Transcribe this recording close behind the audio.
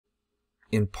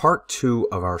In part 2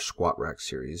 of our squat rack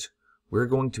series, we're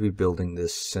going to be building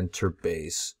this center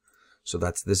base. So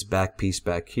that's this back piece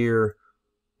back here,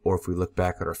 or if we look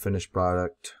back at our finished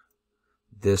product,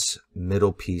 this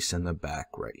middle piece in the back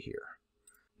right here.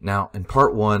 Now, in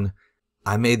part 1,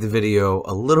 I made the video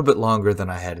a little bit longer than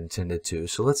I had intended to,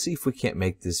 so let's see if we can't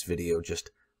make this video just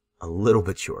a little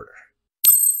bit shorter.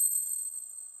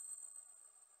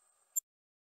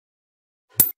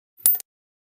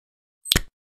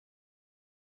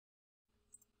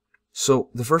 So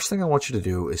the first thing I want you to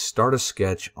do is start a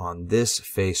sketch on this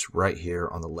face right here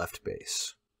on the left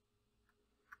base.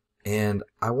 And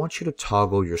I want you to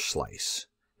toggle your slice.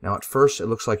 Now at first it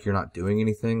looks like you're not doing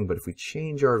anything, but if we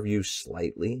change our view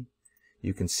slightly,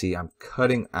 you can see I'm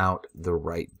cutting out the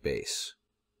right base.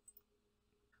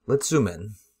 Let's zoom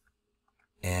in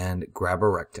and grab our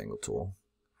rectangle tool.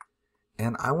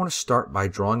 And I want to start by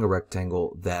drawing a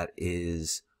rectangle that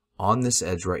is on this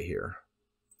edge right here,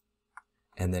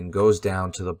 and then goes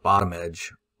down to the bottom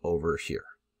edge over here.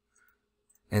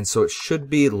 And so it should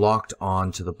be locked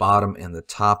on to the bottom and the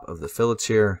top of the fillets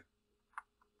here.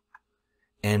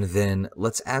 And then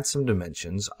let's add some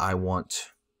dimensions. Let's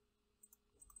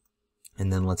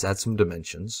add some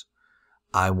dimensions.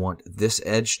 I want this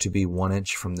edge to be 1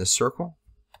 inch from this circle.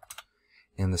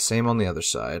 And the same on the other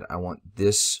side. I want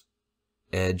this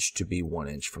edge to be 1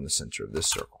 inch from the center of this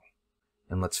circle.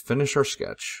 And let's finish our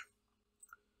sketch.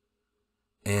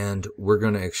 And we're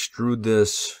going to extrude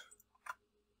this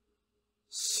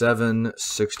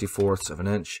 7/64 of an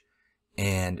inch.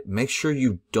 And make sure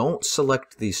you don't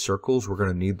select these circles. We're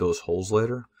going to need those holes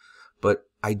later. But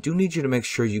I do need you to make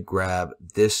sure you grab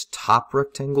this top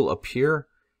rectangle up here.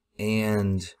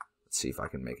 And let's see if I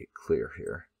can make it clear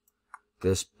here.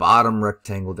 This bottom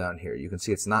rectangle down here. You can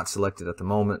see it's not selected at the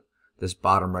moment. This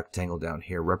bottom rectangle down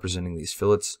here representing these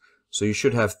fillets. So you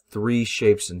should have 3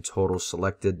 shapes in total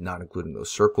selected, not including those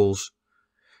circles.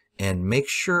 And make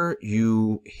sure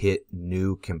you hit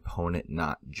New Component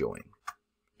Not Join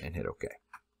and hit OK.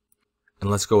 And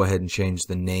let's go ahead and change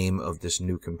the name of this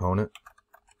new component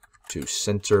to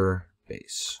Center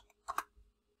Base.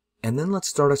 And then let's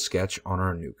start a sketch on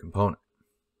our new component.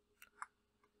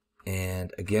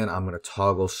 And again, I'm going to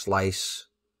toggle slice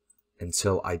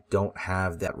until I don't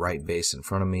have that right base in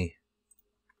front of me.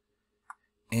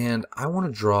 And I want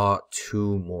to draw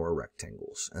 2 more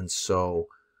rectangles. And so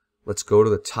let's go to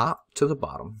the top to the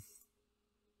bottom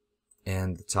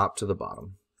and the top to the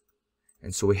bottom.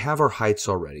 And so we have our heights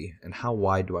already. And how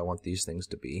wide do I want these things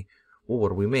to be? Well,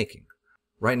 what are we making?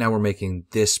 Right now we're making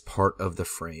this part of the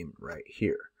frame right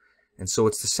here. And so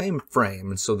it's the same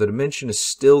frame. And so the dimension is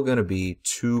still going to be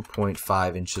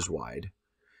 2.5 inches wide.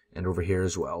 And over here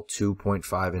as well,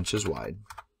 2.5 inches wide.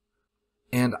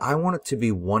 And I want it to be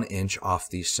 1 inch off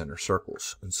these center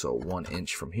circles. And so 1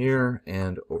 inch from here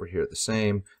and over here the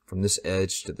same. From this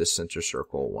edge to this center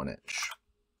circle, 1 inch.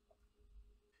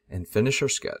 And finish our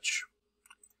sketch.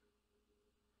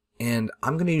 And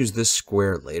I'm going to use this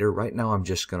square later. Right now I'm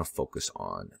just going to focus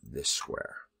on this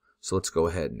square. So let's go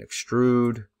ahead and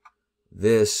extrude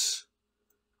this.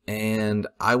 And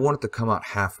I want it to come out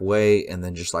halfway. And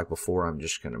then just like before, I'm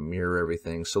just going to mirror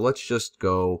everything. So let's just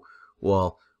go,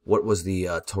 well, what was the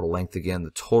total length again? The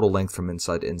total length from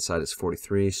inside to inside is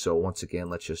 43. So once again,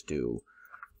 let's just do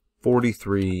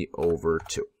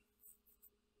 43/2.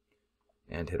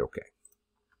 And hit OK.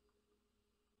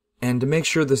 And to make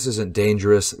sure this isn't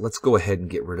dangerous, let's go ahead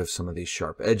and get rid of some of these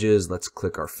sharp edges. Let's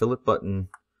click our fillet button.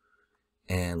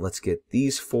 And let's get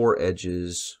these 4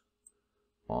 edges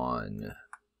on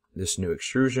this new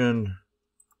extrusion.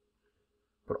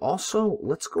 But also,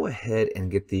 let's go ahead and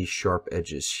get these sharp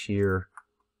edges here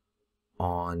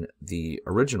on the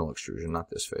original extrusion, not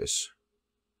this face,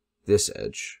 this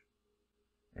edge.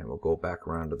 And we'll go back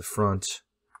around to the front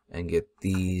and get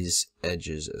these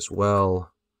edges as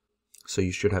well. So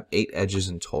you should have 8 edges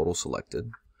in total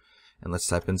selected. And let's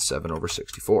type in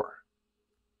 7/64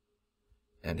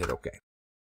 and hit OK.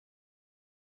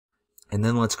 And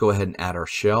then let's go ahead and add our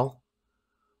shell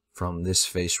from this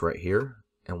face right here.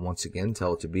 And once again,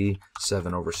 tell it to be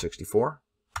 7/64.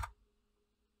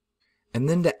 And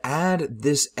then to add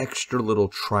this extra little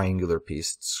triangular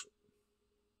piece,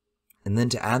 and then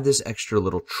to add this extra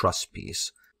little truss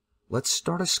piece, let's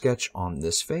start a sketch on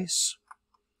this face.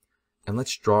 And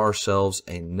let's draw ourselves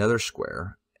another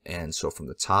square. And so from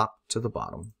the top to the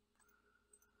bottom,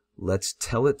 let's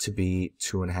tell it to be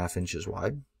 2.5 inches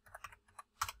wide.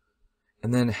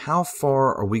 And then how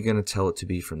far are we going to tell it to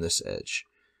be from this edge?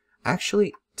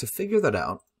 Actually, to figure that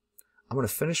out, I'm going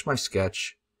to finish my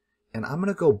sketch. And I'm going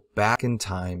to go back in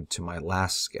time to my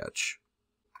last sketch.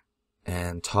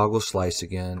 and toggle slice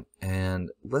again,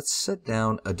 and let's set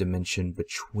down a dimension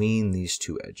between these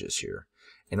two edges here.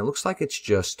 And it looks like it's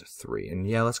just 3. And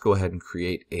yeah, let's go ahead and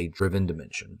create a driven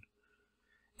dimension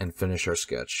and finish our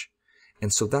sketch.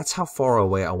 And so that's how far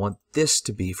away I want this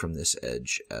to be from this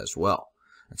edge as well.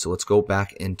 And so let's go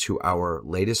back into our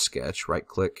latest sketch, right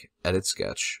click, edit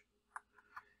sketch.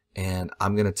 And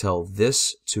I'm going to tell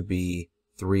this to be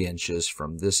 3 inches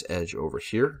from this edge over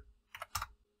here,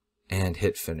 and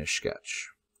hit finish sketch.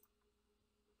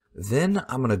 Then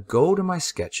I'm going to go to my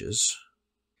sketches,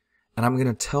 and I'm going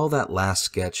to tell that last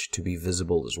sketch to be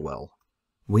visible as well.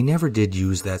 We never did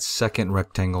use that second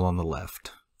rectangle on the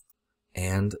left.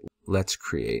 And let's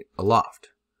create a loft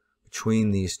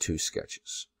between these two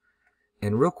sketches.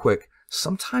 And real quick,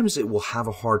 sometimes it will have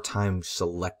a hard time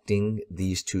selecting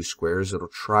these two squares. It'll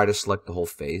try to select the whole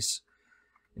face.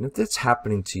 And if that's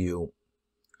happening to you,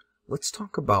 let's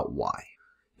talk about why.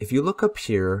 If you look up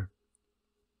here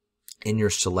in your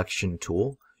selection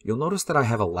tool, you'll notice that I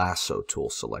have a lasso tool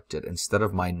selected instead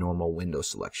of my normal window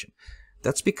selection.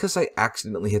 That's because I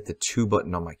accidentally hit the 2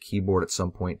 button on my keyboard at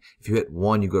some point. If you hit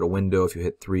 1, you go to window. If you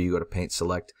hit 3, you go to paint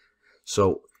select.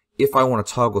 So if I want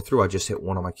to toggle through, I just hit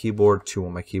 1 on my keyboard, 2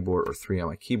 on my keyboard, or 3 on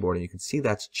my keyboard, and you can see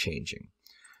that's changing.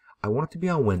 I want it to be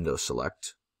on window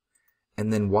select.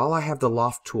 And then while I have the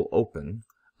loft tool open,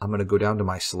 I'm going to go down to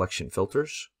my selection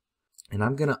filters, and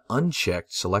I'm going to uncheck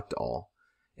select all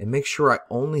and make sure I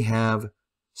only have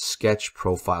sketch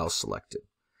profile selected.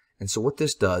 And so what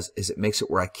this does is it makes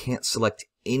it where I can't select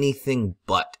anything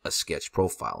but a sketch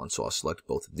profile. And so I'll select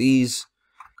both of these.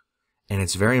 And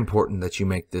it's very important that you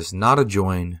make this not a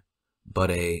join, but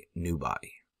a new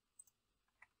body.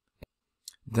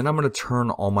 Then I'm going to turn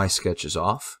all my sketches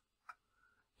off.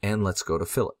 And let's go to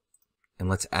fillet. And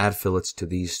let's add fillets to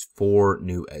these 4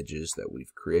 new edges that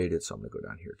we've created. So I'm going to go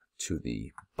down here to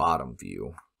the bottom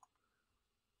view.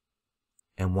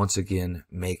 And once again,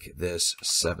 make this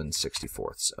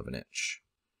 7/64 of an inch.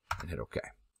 And hit OK.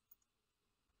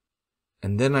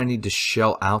 And then I need to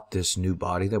shell out this new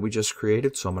body that we just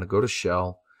created. So I'm going to go to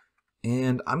shell.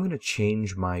 And I'm going to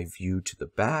change my view to the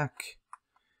back.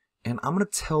 And I'm going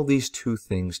to tell these 2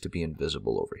 things to be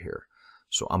invisible over here.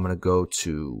 So I'm going to go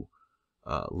to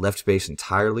left base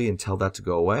entirely and tell that to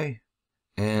go away.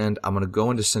 And I'm going to go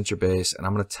into center base, and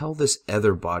I'm going to tell this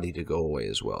other body to go away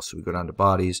as well. So we go down to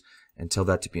bodies and tell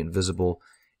that to be invisible.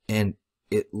 And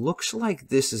it looks like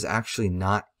this is actually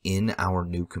not in our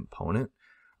new component.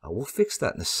 We'll fix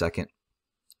that in a second.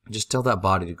 Just tell that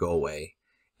body to go away.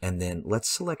 And then let's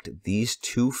select these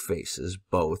 2 faces,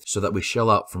 both, so that we shell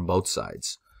out from both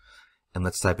sides. And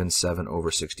let's type in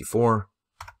 7/64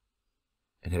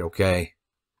 and hit OK.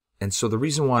 And so the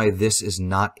reason why this is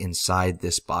not inside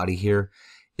this body here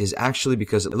is actually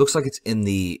because it looks like it's in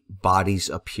the bodies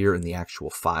up here in the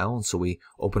actual file. And so we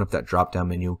open up that drop down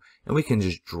menu, and we can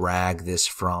just drag this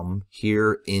from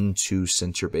here into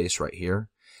center base right here.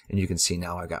 And you can see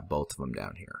now I got both of them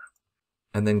down here.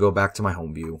 And then go back to my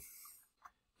home view,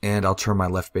 and I'll turn my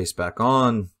left base back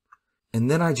on. And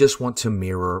then I just want to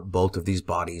mirror both of these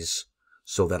bodies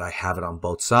so that I have it on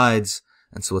both sides.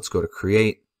 And so let's go to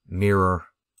create, mirror.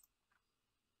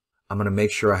 I'm going to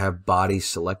make sure I have bodies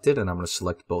selected, and I'm going to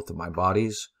select both of my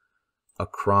bodies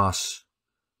across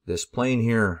this plane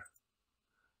here.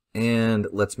 And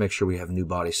let's make sure we have new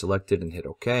body selected and hit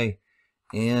OK.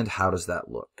 And how does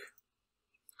that look?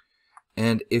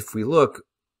 And if we look,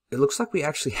 it looks like we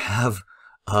actually have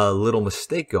a little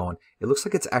mistake going. It looks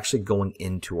like it's actually going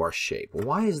into our shape.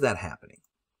 Why is that happening?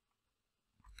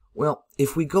 Well,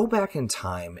 if we go back in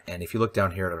time, and if you look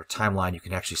down here at our timeline, you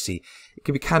can actually see it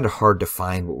can be kind of hard to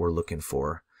find what we're looking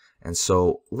for. And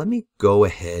so let me go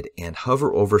ahead and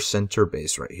hover over center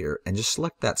base right here and just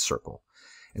select that circle.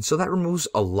 And so that removes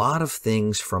a lot of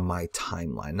things from my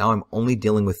timeline. Now I'm only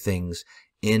dealing with things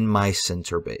in my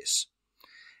center base.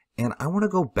 And I want to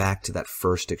go back to that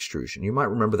first extrusion. You might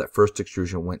remember that first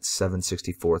extrusion went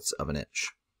 7/64 of an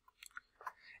inch.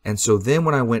 And so then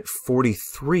when I went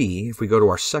 43, if we go to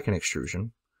our second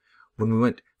extrusion, when we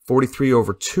went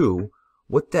 43/2,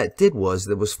 what that did was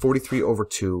that was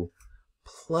 43/2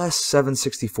 plus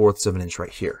 7/64 of an inch right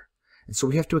here. And so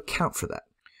we have to account for that.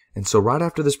 And so right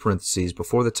after this parentheses,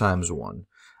 before the times 1,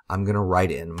 I'm going to write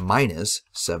in minus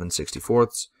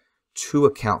 7/64 to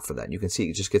account for that. And you can see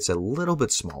it just gets a little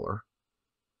bit smaller.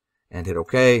 And hit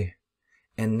OK.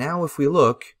 And now if we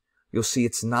look, you'll see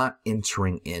it's not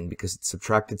entering in because it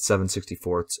subtracted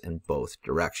 7/64 in both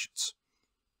directions.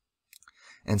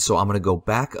 And so I'm going to go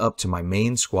back up to my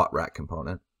main squat rack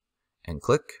component and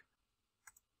click.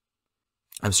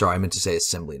 I'm sorry, I meant to say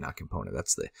assembly, not component.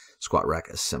 That's the squat rack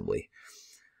assembly.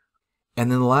 And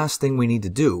then the last thing we need to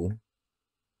do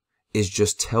is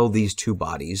just tell these two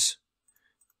bodies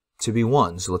to be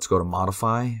one. So let's go to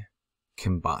Modify,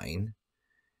 Combine,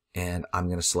 and I'm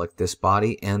going to select this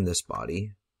body and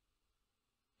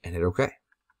hit OK.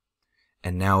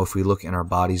 And now if we look in our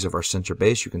bodies of our center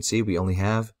base, you can see we only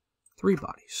have 3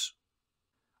 bodies.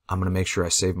 I'm going to make sure I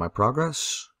save my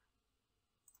progress,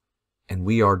 and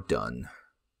we are done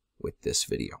with this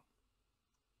video.